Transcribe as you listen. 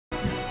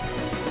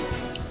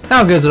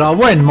How goes it all?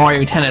 We're in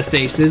Mario Tennis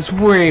Aces.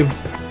 We've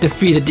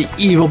defeated the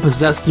evil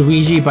possessed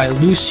Luigi by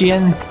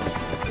Lucien,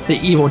 the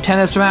evil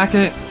tennis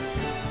racket.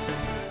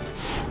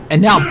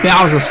 And now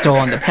Bowser's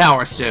stolen the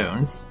Power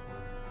Stones.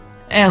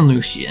 And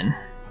Lucien.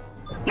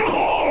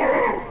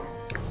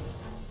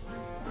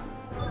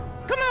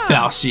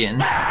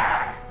 Bowcien.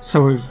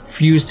 So we've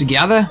fused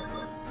together?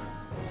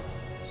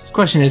 The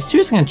question is,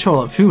 who's in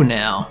control of who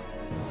now?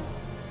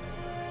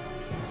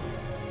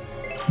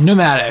 No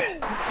matter.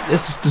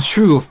 This is the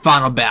true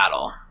final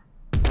battle.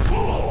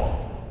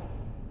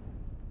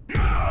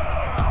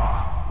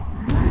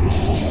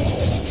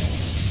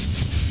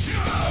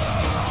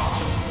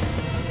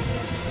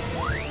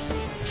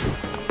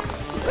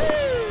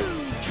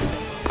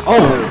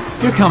 Oh,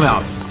 you're coming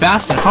out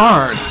fast and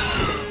hard.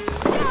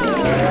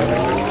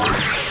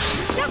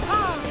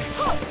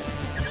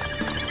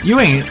 You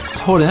ain't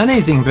holding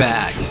anything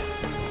back.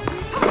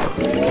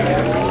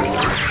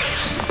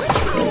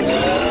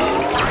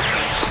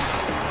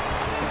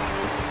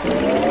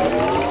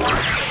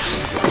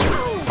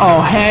 Oh,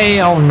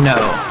 hey, oh no.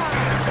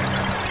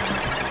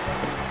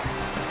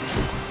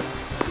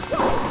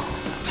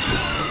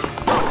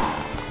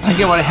 I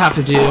get what I have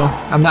to do.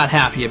 I'm not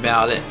happy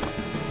about it.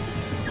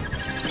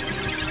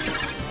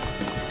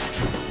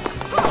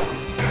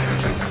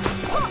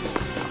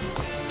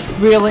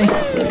 Really?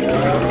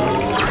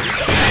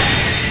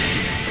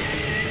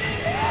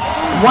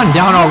 One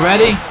down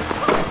already?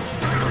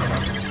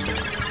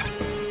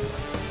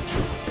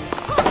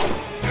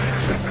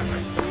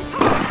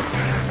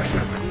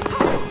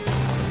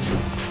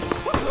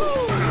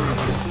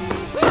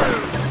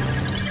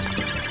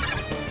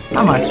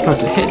 How am I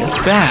supposed to hit this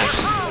back?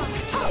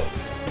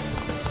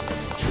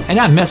 And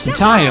I missed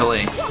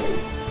entirely.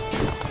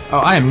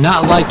 Oh, I am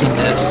not liking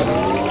this.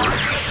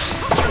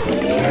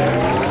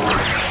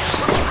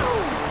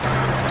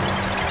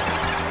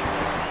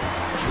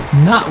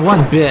 Not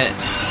one bit.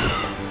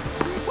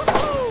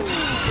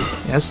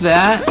 Yes,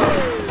 that.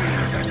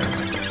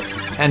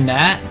 And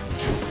that.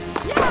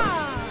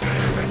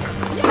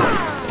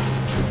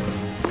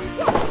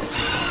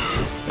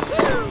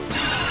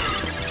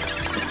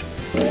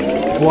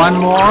 One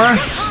more.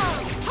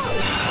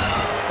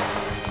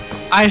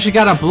 I actually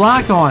got a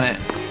block on it.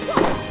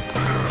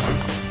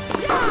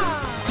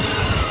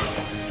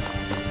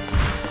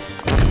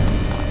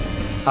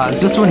 Is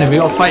this when the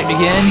real fight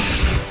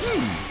begins?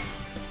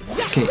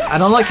 Okay, I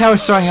don't like how we're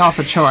starting off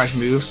a charge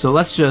move, so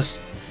let's just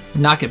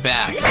knock it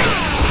back.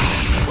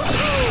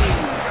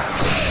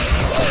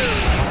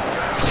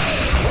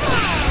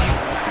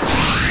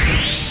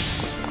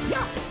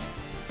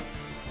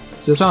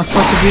 Is this what I'm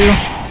supposed to do?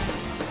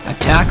 A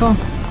tackle?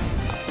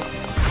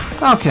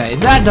 Okay,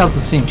 that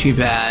doesn't seem too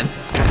bad.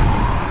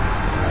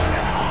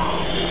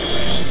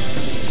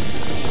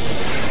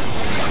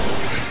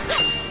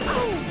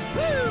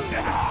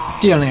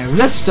 Dealing with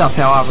this stuff,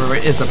 however,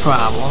 is a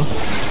problem.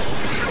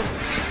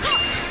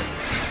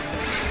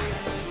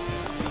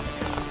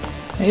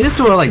 Hey, this is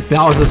sort of like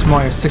Bowser's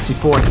Mario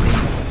 64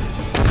 theme.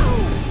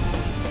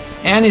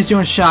 And he's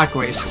doing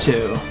shockwaves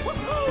too.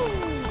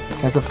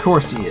 Because of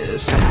course he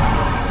is.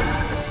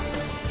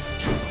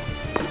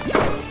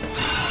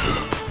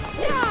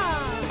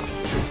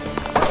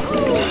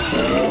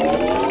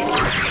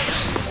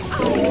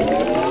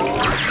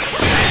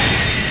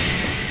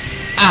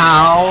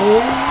 Ow!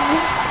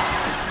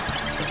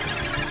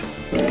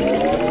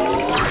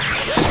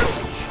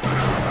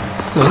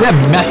 So is that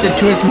method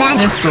to his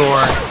madness,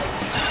 or...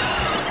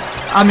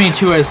 I mean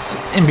to his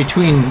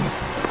in-between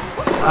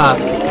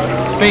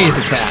phase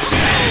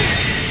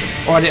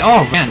attacks? Or are they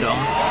all random?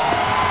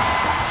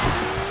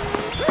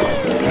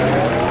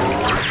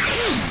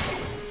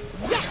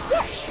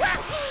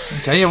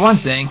 I'll tell you one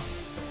thing.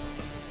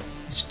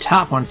 These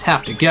top ones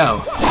have to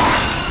go.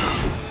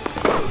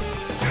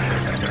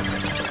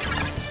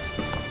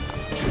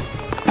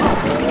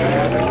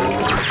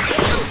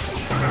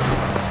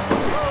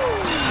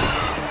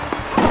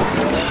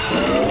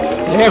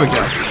 There we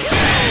go.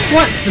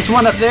 What? There's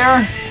one up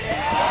there?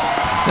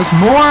 There's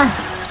more?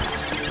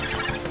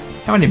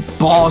 How many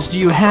balls do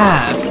you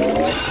have?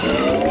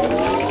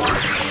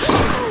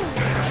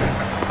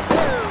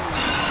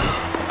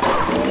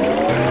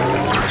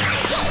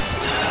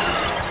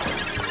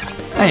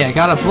 Hey, I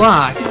got a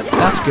block.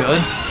 That's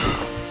good.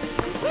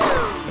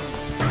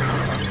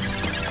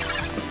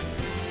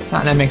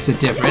 Ah, that makes a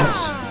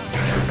difference.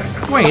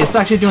 Wait, it's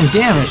actually doing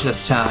damage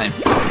this time.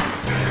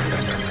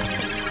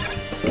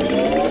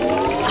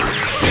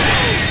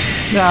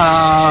 No!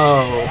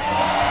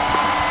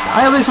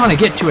 I at least want to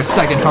get to a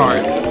second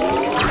heart.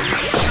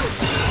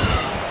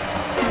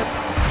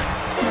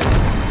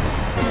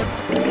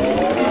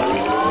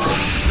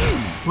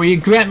 Will you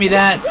grant me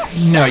that?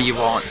 No, you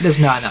won't. There's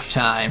not enough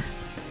time.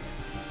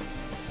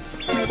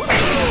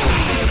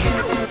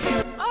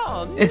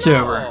 Oh, it's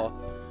over.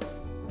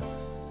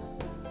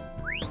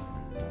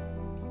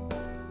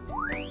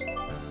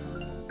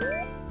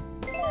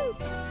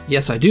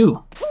 Yes, I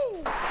do.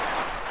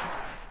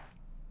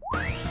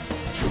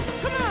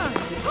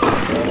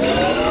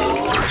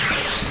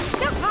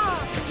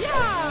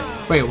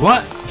 Wait,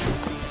 what?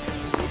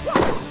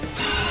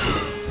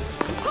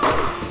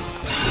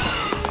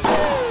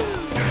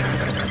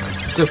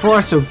 So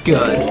far, so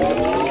good.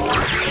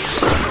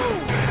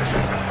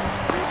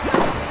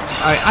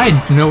 I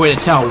had no way to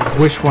tell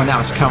which one I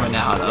was coming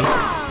out of.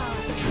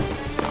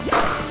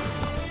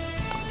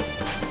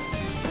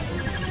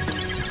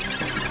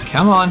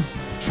 Come on.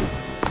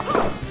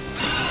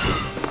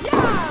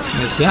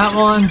 Miss that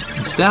one.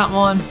 Miss that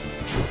one.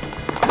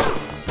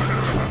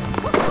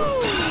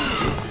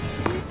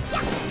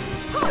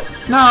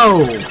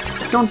 No!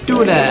 Don't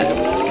do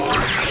that.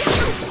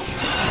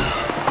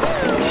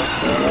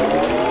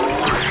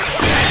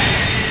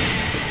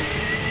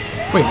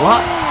 Wait,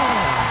 what?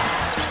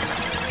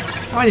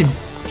 Why did...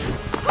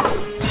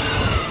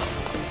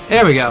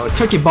 There we go. It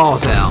took your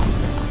balls out.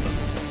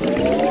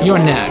 You're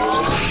next.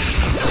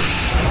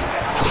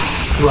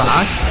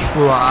 Block.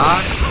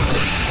 Block.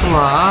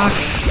 Block.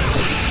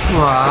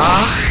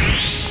 Block.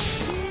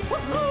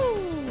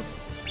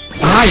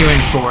 Now you're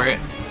in for it.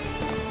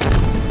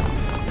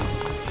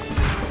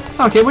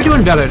 Okay, we're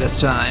doing better this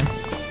time.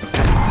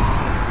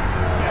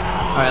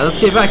 Alright, let's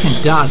see if I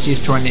can dodge these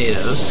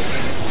tornadoes.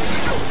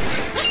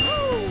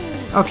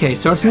 Okay,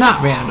 so it's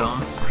not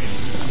random.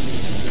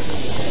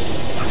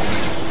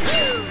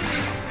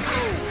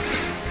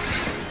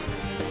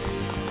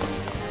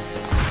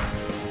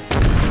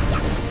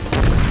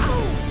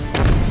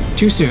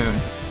 Too soon.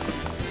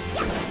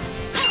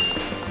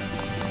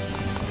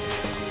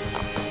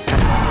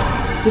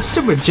 This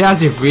super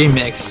jazzy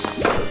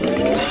remix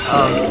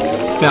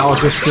of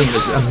Bowser's theme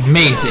is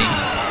amazing.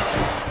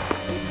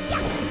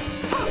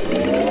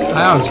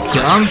 That was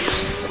dumb.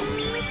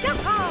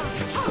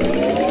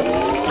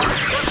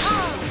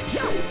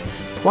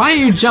 Why are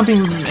you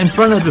jumping in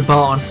front of the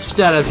ball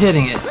instead of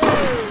hitting it?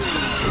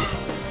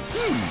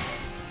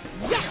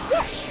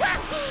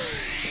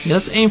 Yeah,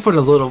 let's aim for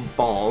the little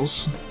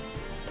balls.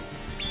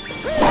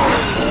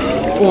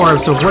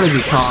 Orbs, or what did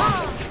you call them?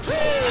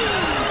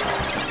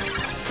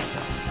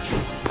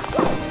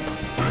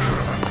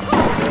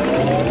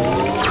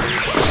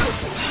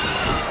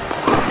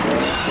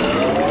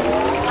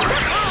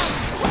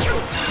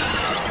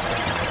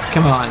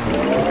 Come on.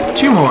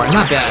 2 more,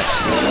 not bad.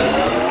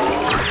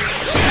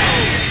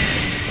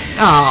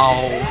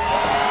 Oh.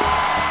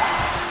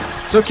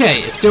 It's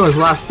okay, it's still his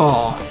last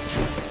ball.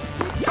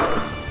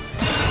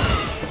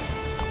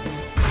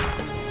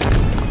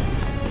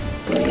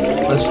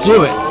 Let's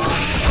do it.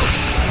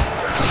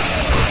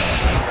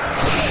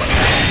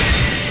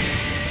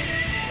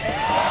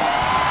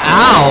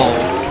 Ow!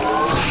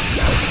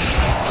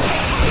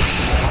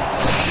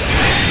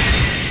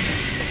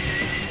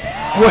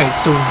 Wait,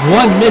 so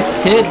one miss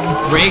hit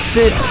breaks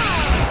it?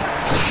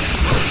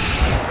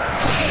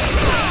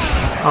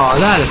 Oh,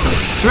 that is some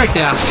strict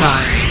ass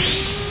time.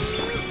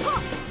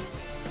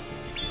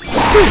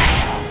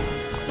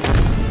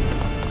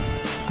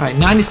 Alright,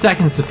 90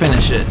 seconds to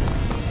finish it.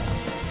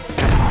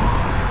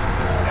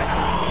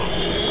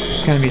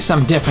 It's gonna be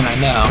something different, I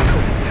know.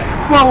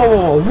 Whoa, whoa,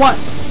 whoa, whoa, what?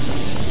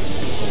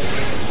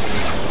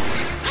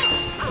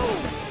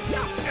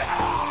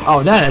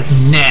 Oh, that is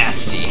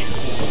nasty.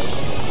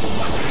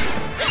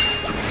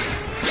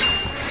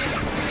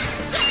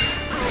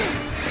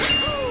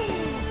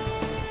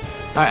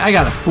 Alright, I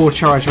got a full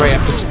charge right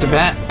after the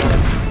bat.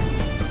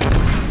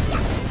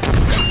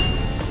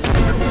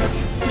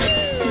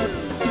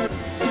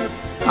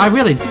 I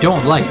really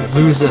don't like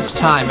lose this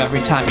time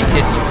every time he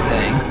hits your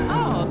thing.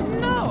 Oh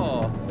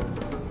no!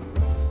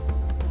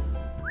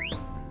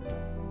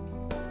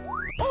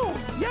 Oh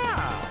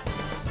yeah!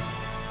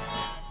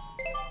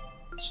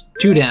 It's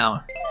 2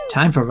 down.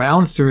 Time for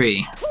round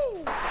 3.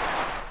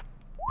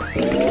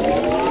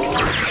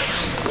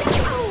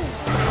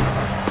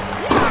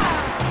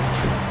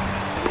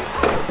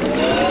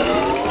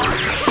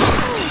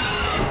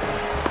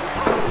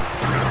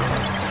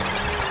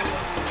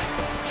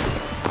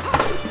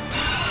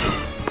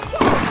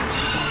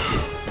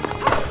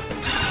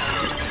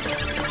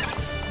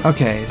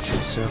 Okay,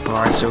 so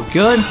far so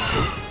good.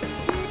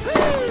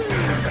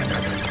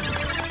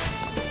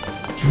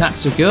 Not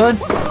so good.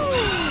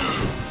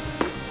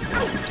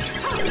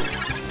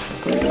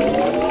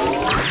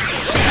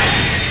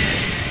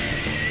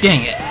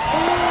 Dang it.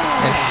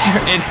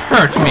 It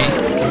hurt me.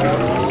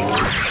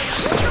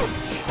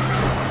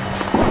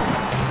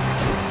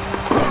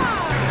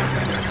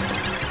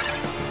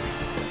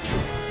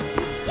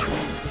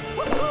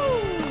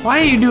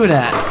 Why do you do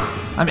that?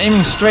 I'm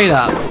aiming straight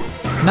up.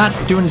 Not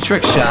doing the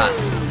trick shot.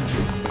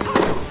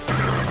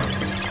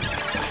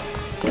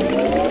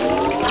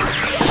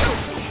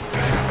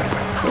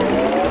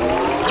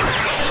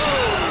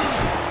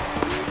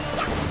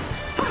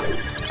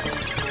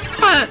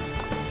 What?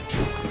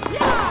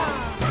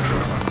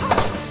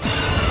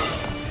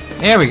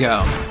 There we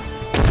go.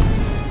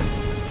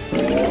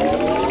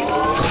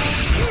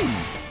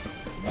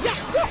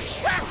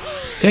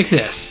 Take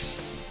this.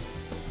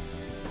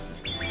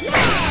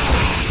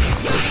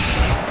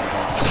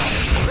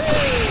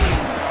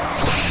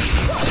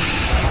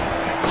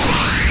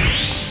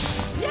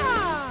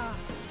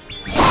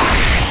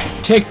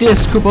 Take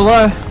this,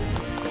 Cupola!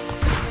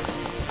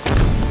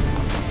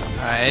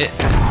 Alright.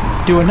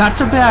 Doing not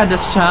so bad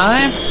this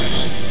time.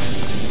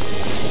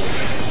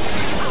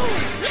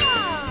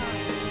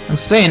 I'm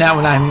saying that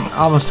when I'm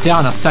almost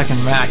down a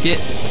second racket.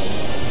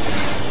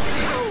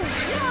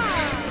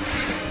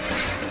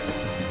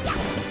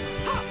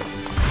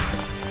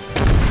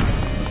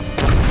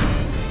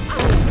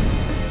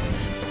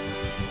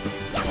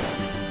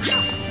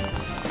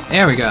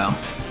 There we go.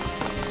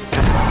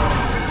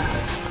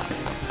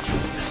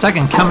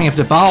 Second coming of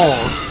the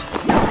balls.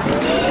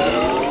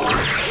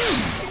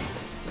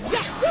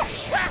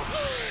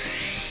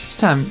 This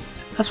time,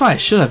 that's what I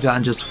should have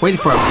done, just wait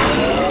for a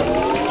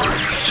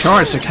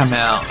charge to come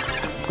out.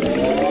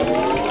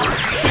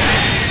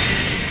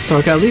 So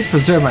I can at least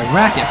preserve my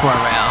racket for a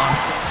round.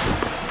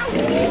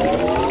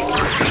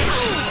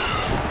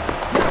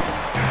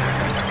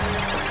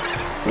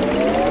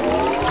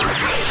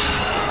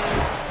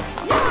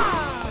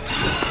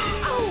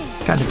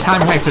 Got the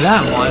time right for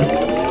that one.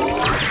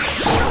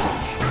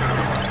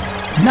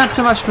 Not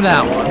so much for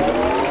that one.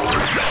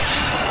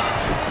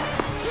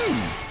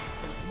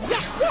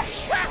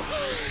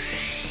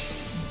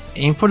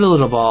 Aim for the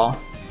little ball.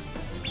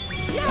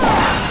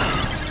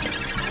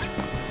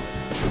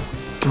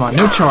 Come on,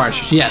 no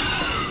charge.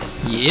 Yes.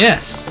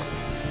 Yes.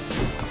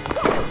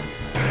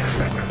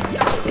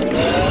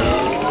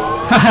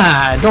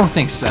 Haha, I don't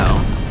think so.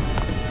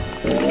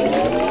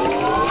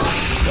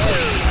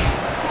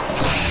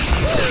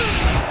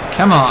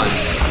 Come on.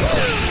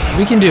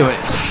 We can do it.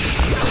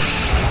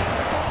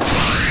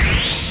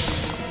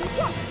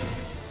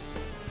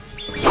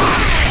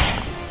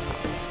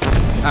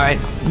 Alright,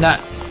 not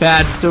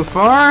bad so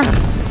far.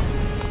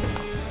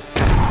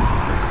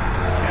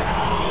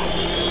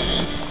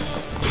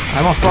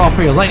 I won't fall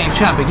for your lightning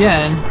trap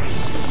again.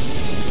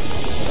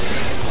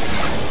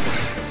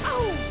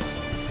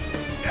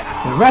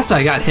 The rest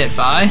I got hit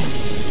by.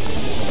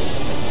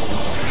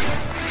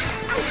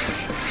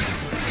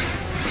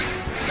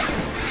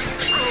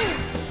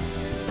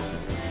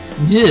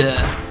 Yeah.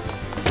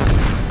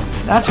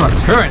 That's what's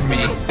hurting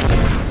me.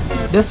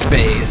 This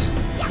phase.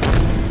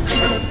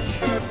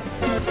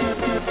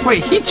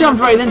 Wait, he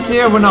jumped right into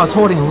there when I was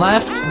holding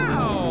left?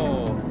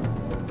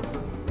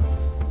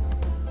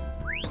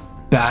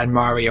 Bad,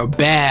 Mario,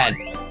 bad.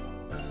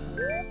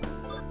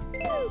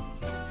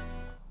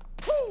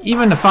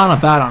 Even the final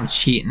battle, I'm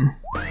cheating.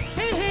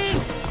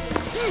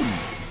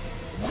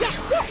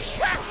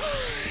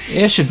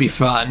 It should be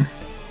fun.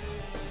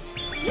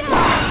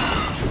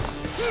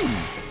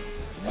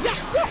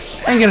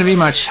 Ain't gonna be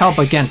much help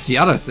against the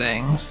other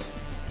things.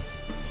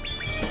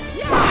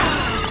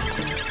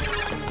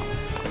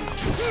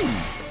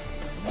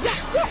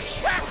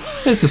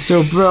 This is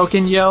so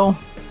broken, yo.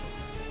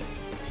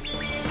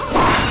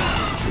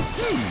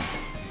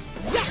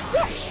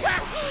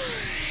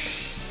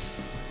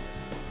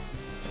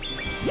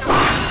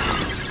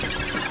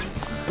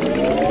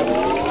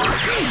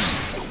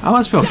 I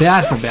almost feel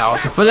bad for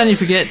Bowser, but then you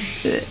forget,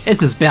 it's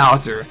just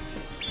Bowser.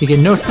 You get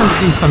no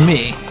sympathy from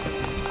me.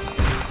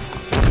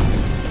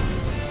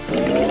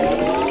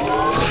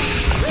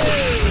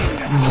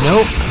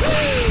 Nope.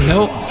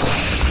 Nope.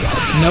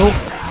 Nope.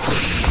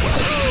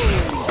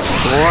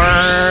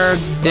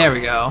 There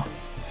we go.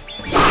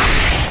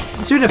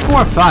 So we did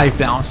 4 or 5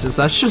 bounces.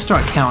 I should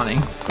start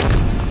counting.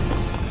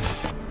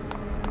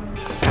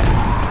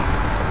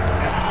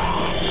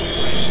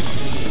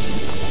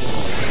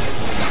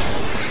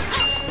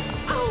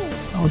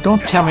 Oh,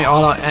 don't tell me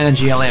all that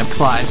energy only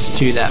applies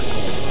to that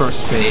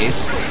first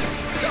phase.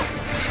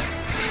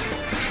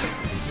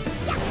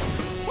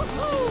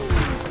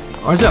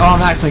 Or does it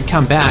automatically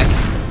come back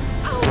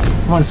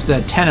once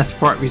the tennis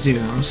part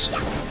resumes?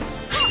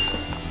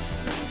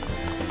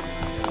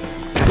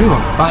 We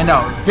will find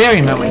out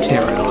very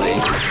momentarily.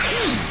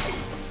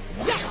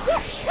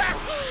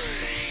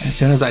 As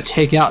soon as I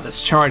take out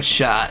this charge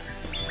shot.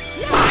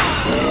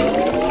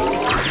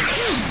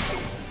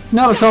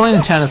 No, it's only in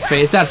the tennis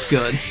phase, that's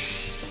good.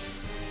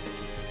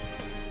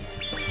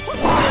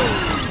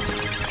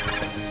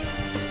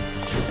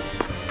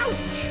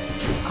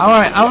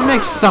 Alright, I will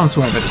make some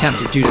sort of attempt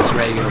to do this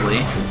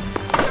regularly.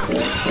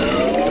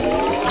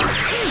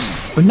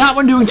 But not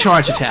when doing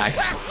charge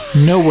attacks.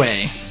 No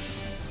way.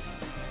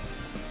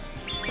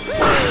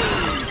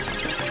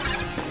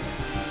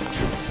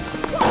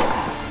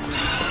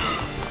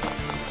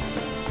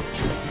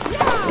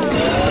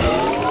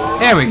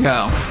 There we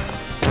go.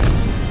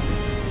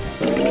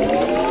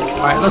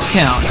 Alright, let's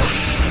count.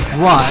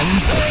 1,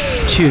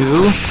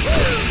 2,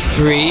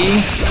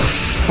 3,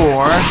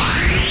 4.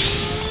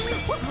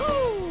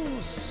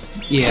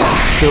 Yeah,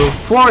 so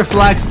 4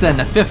 reflects, then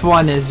the 5th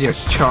one is your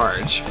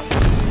charge.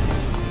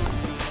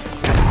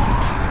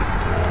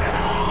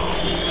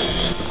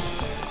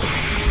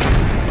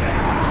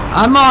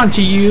 I'm on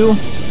to you.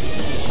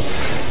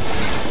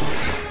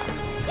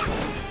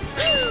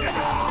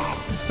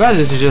 It's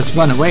better to just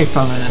run away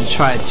from it and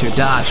try to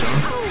dodge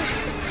him.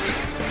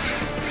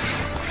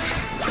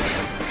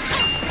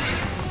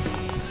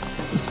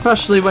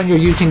 Especially when you're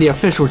using the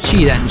official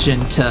cheat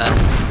engine to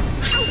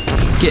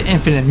get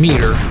infinite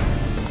meter.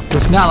 So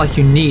it's not like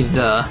you need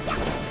the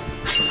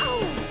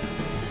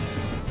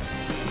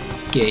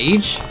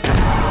gauge.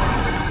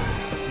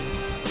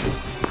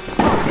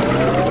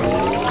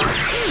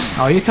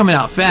 Oh, you're coming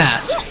out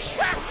fast.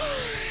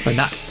 But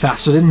not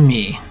faster than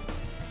me.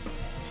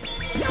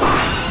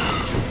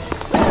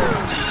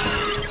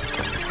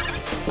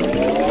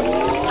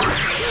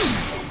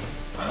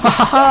 Ha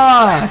ha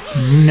ha!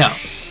 No.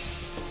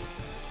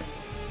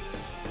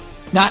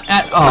 Not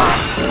at all.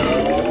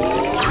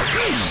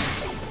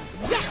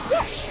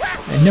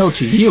 And no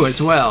to you as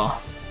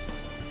well.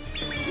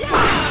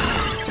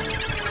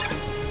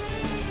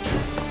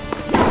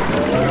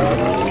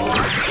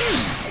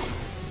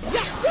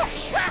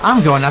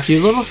 I'm going after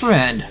your little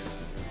friend.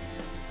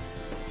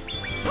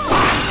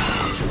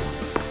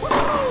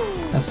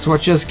 That's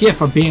what you just get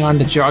for being on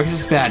the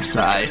Jargus' bad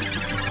side.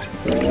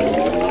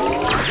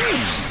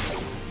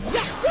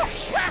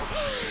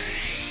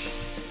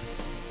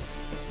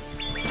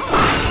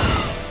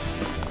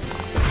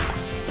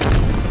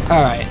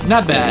 Alright,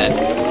 not bad.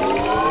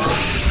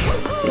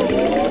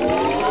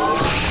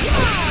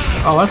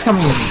 Oh, that's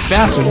coming even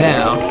faster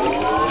now.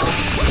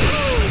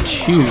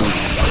 2,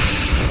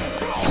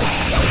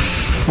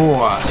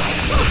 4.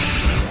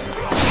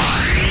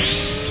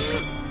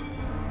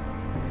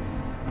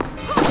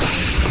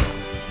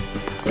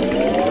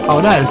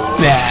 Oh, that is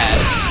bad.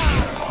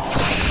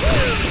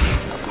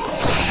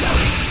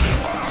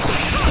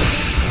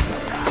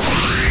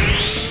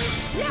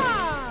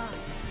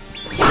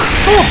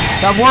 Oh,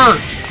 that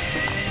worked.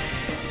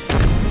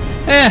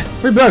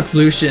 We broke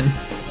Lucien.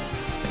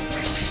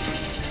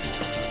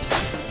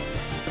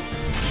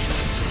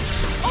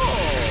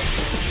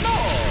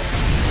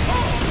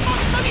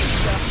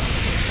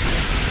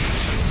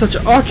 Such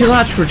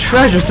archaeological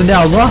treasures are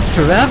now lost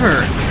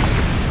forever.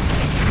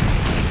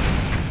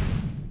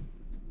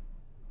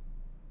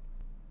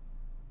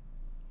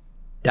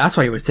 That's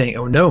why you were saying,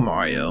 "Oh no,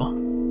 Mario."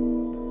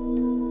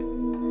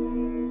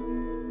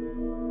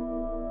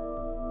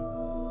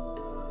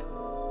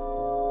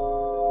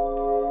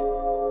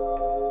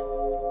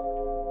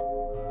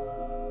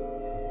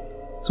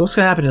 So what's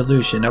gonna happen to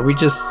Lucien? Are we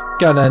just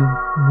gonna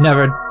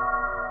never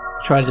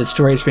try to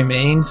destroy his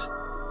remains?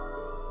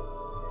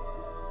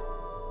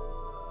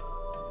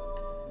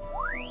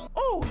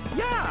 Oh,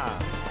 yeah!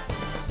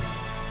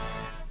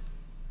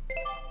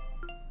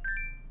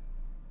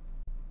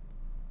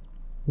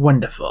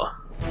 Wonderful.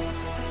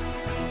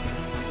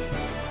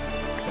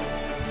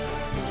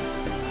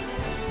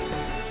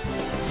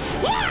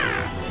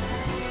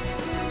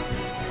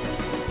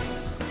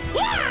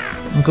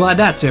 I'm glad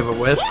that's over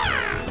with.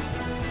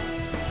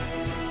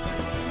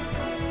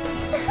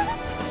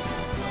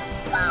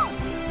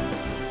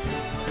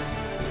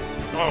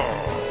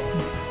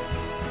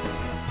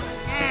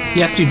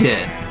 Yes, you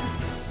did.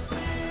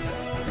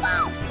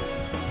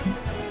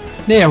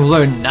 They have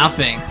learned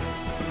nothing.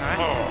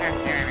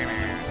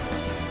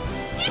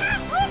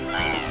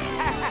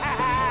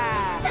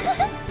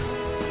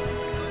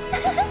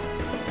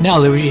 Now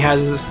Luigi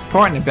has his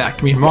partner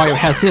back. I mean, Mario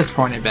has his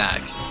partner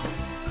back.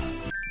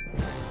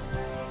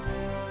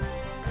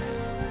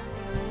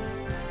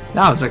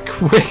 That was a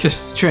quick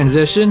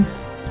transition.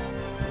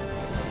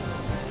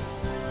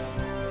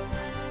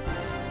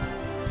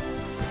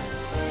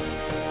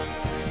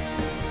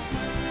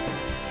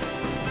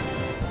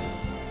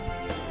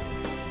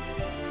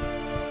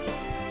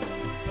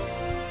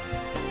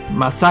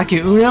 Masaki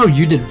Uno,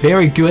 you did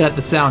very good at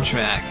the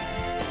soundtrack.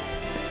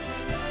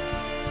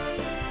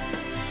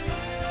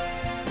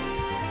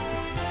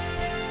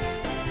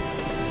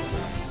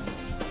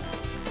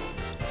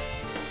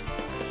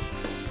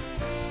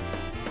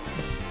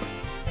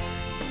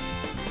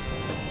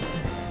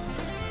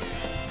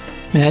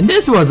 Man,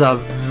 this was a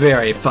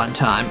very fun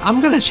time. I'm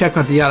gonna check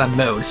out the other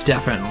modes,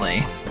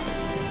 definitely.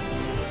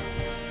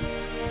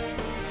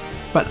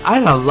 But I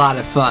had a lot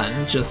of fun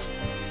just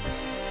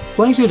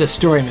playing through the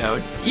story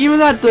mode,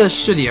 even at the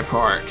shittier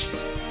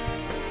parts.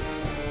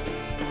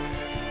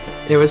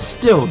 It was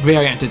still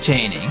very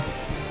entertaining.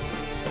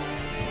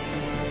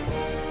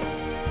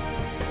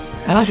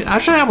 And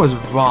actually I was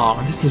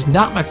wrong. This is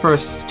not my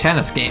first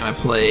tennis game I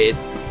played.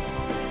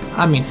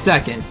 I mean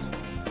second.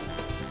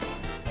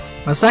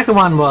 My second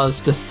one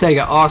was the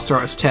Sega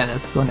All-Stars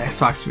Tennis on the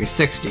Xbox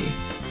 360.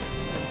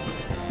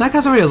 Not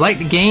because I really liked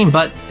the game,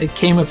 but it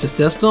came with the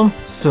system,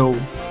 so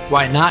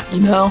why not, you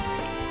know?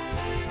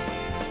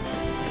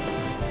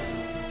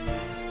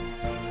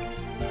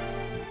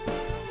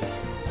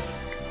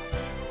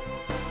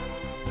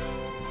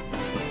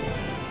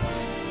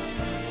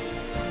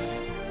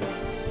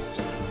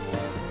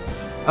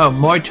 Oh,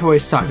 Moitoi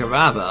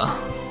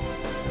Sakuraba.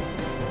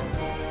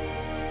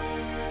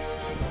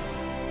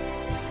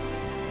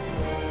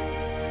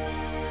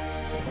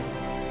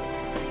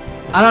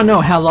 I don't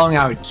know how long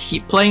I would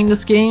keep playing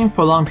this game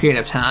for a long period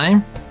of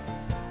time,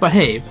 but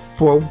hey,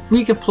 for a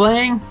week of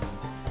playing,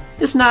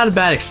 it's not a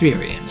bad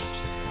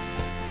experience.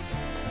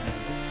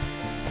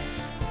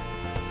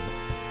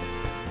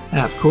 And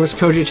of course,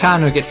 Koji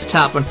Tano gets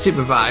top on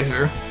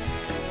Supervisor.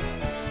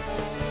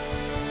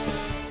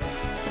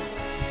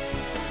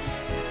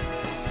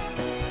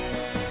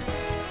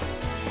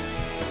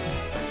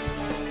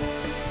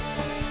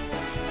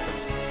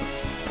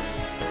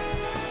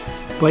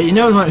 But you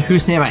know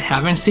whose name I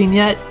haven't seen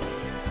yet?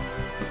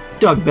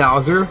 Doug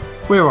Bowser,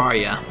 where are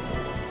ya?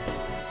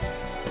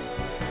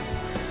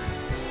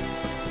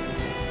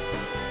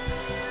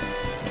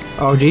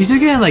 Oh, geez,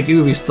 again like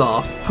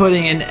Ubisoft,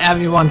 putting in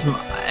everyone from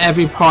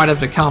every part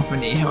of the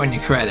company on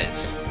your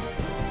credits.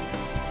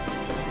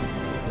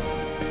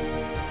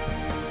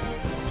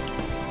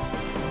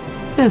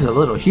 There's a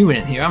little human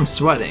in here, I'm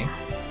sweating.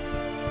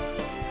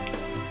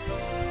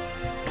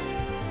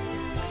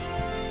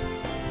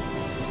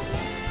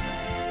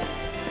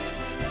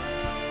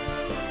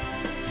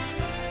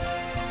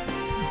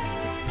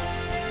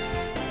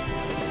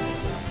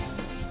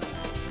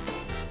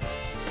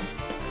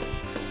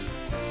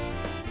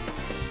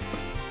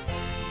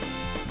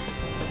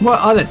 What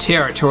other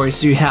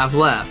territories do you have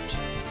left?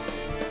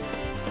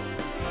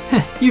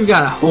 You've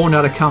got a whole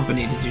nother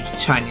company to do the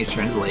Chinese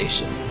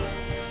translation.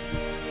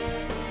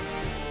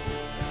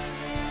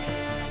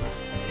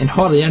 And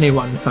hardly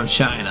anyone from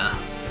China.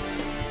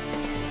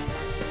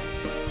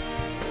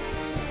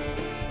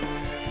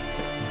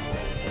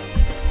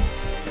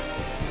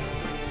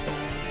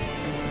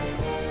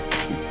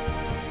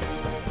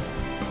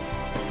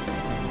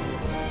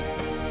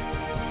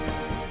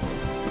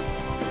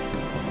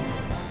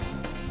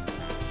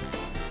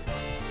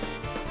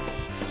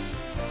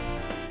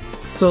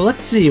 So let's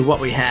see what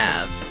we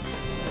have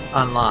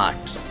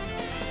unlocked.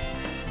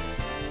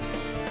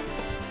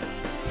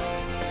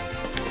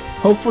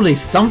 Hopefully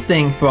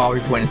something for all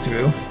we've went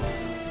through.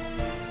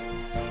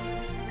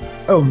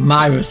 Oh,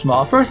 Mario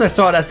Small. First I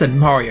thought I said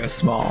Mario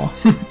Small.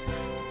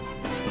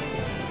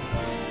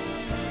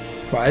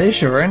 Quiet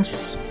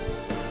Assurance.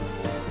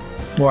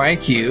 More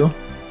IQ.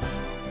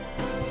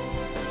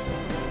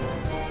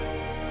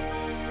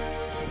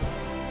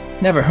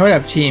 Never heard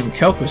of Team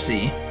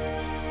Kelkosy.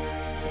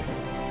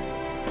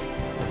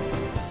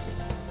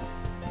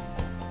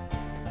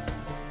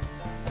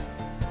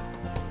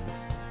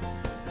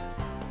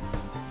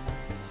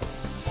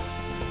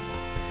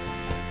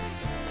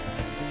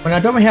 Well, now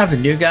don't we have the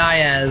new guy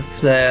as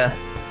the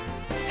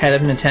head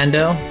of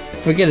Nintendo?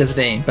 Forget his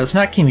name, but it's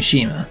not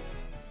Kimishima.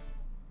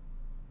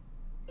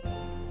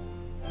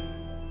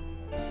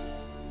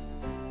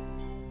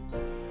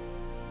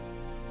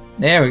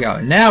 There we go,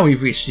 now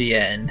we've reached the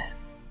end.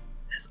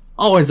 It's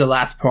always the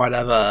last part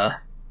of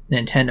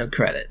Nintendo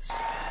credits.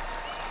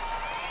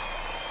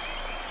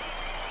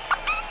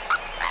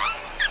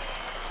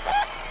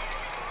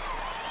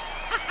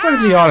 What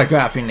is he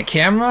autographing, the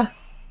camera?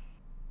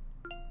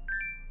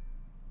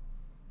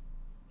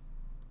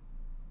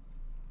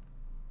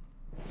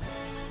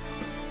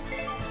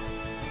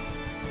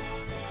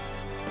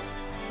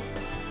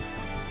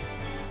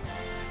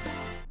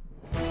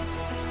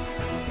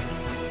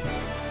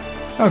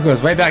 Oh, it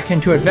goes right back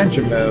into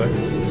adventure mode.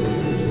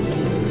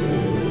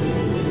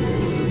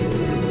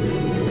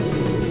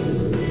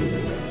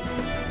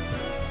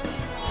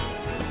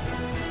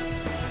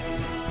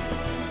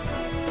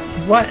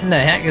 What in the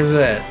heck is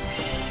this?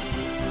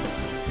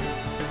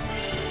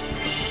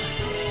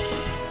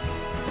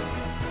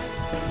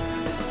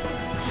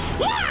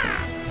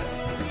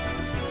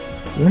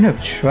 Rune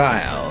of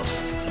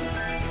Trials.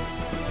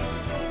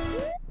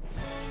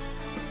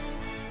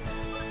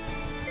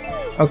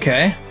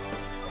 Okay.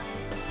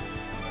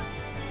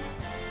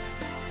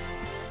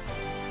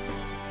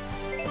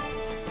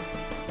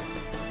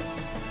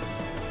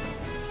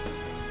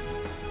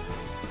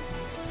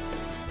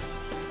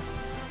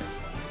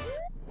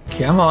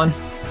 Come on.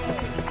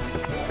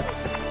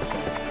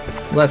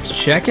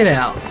 Let's check it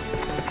out.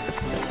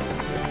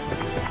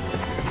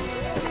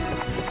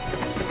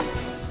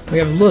 We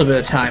have a little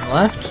bit of time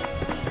left.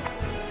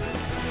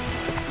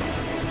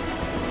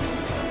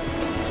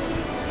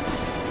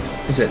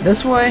 Is it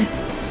this way?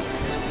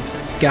 It's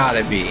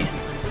gotta be.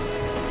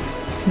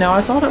 No,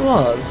 I thought it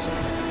was.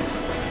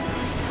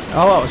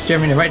 Oh, it was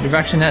steering me in the right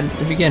direction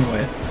to begin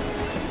with.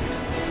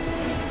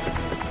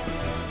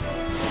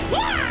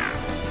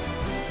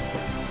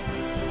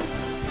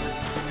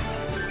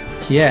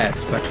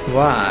 Yes, but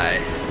why?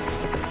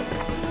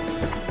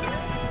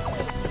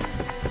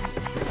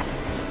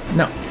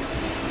 No.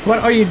 What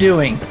are you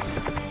doing?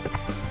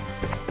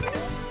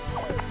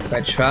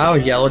 Red trowel,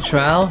 yellow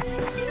trowel,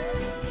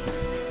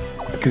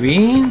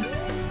 green,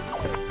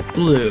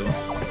 blue.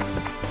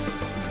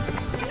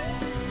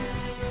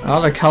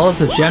 All the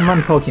colors of Gen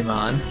 1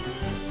 Pokemon.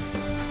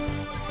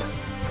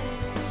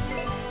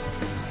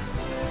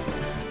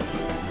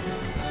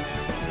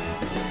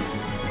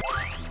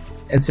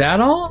 Is that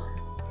all?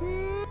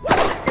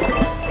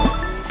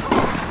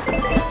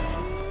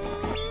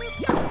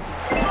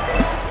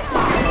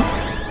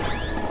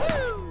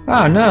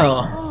 Oh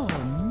no! Oh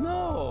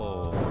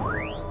no!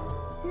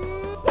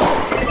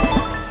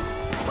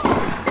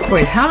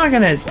 Wait, how am I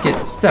gonna get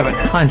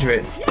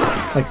 700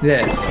 like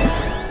this?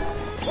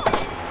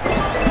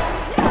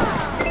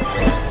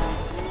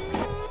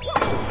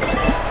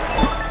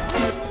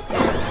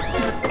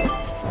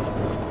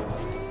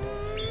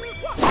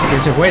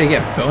 Is there a way to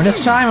get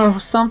bonus time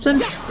or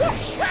something?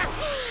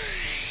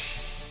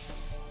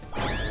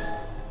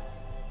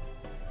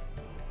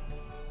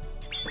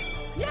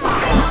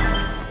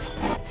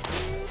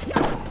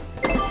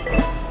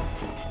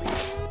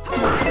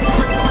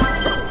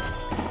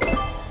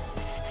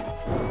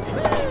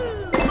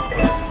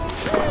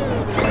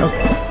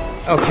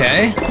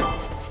 Okay.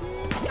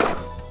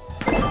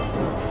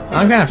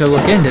 I'm gonna have to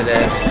look into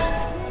this.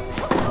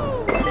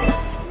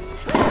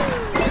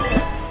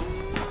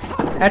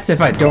 That's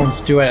if I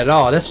don't do it at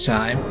all this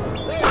time.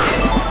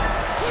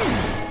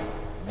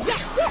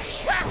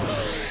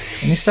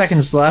 Any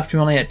seconds left? We're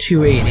only at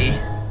 280.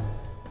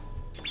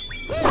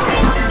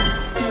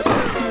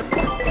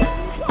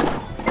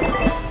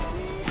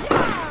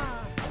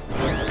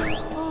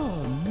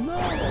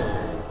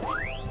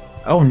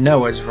 Oh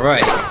no is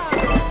right.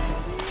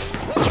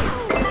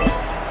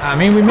 I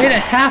mean, we made it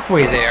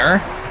halfway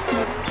there.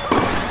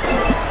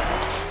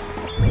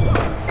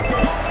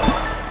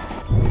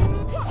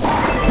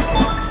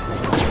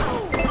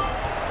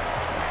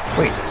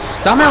 Wait,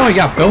 somehow we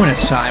got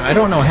bonus time. I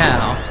don't know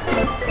how.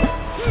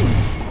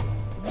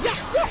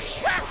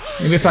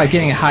 Maybe by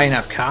getting a high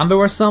enough combo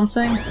or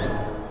something?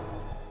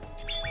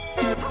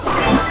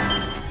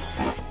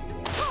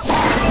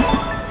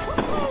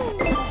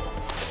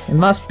 It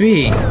must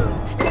be.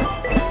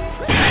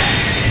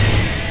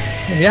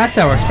 Maybe that's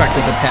how we're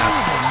expected to pass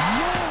this.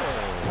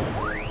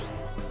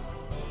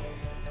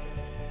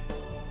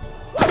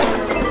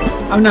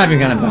 I'm not even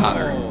gonna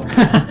bother.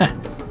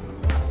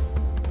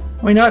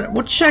 Well, you know what?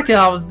 We'll check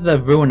out the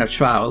Ruin of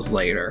Trials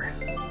later.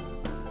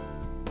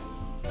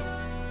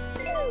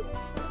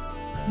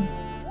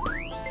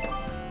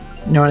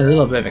 You know, a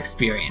little bit of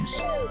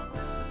experience.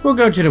 We'll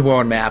go to the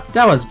world map.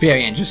 That was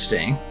very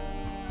interesting.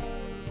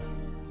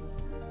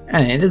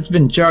 And it has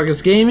been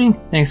Jargus Gaming.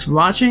 Thanks for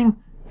watching,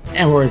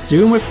 and we'll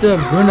resume with the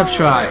Ruin of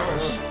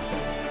Trials.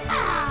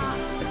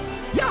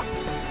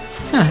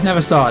 Huh,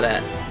 never saw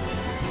that.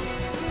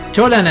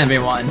 Till then,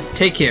 everyone,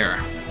 take care.